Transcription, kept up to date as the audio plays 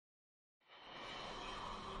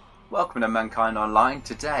Welcome to Mankind Online.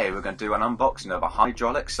 Today we're going to do an unboxing of a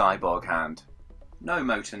hydraulic cyborg hand. No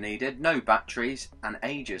motor needed, no batteries, and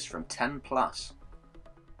ages from 10 plus.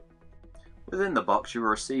 Within the box you will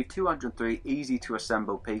receive 203 easy to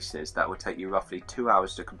assemble pieces that will take you roughly 2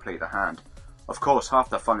 hours to complete the hand. Of course, half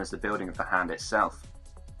the fun is the building of the hand itself.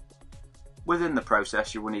 Within the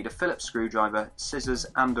process you will need a Phillips screwdriver, scissors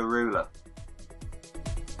and a ruler.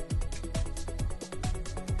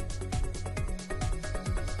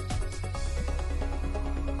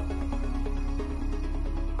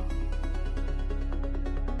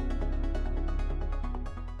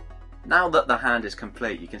 Now that the hand is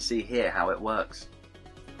complete, you can see here how it works.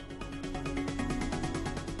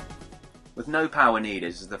 With no power needed,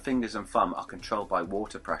 as the fingers and thumb are controlled by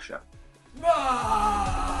water pressure.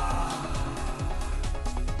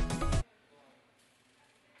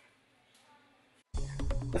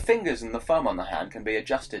 The fingers and the thumb on the hand can be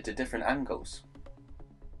adjusted to different angles.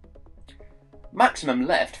 Maximum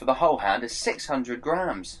lift for the whole hand is 600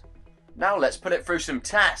 grams. Now let's put it through some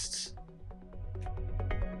tests.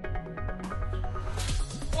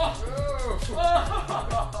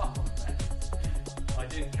 I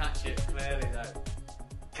didn't catch it clearly though.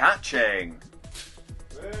 Catching.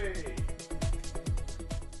 Hey.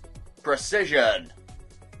 Precision.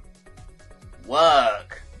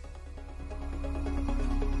 Work.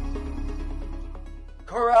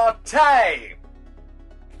 Karate.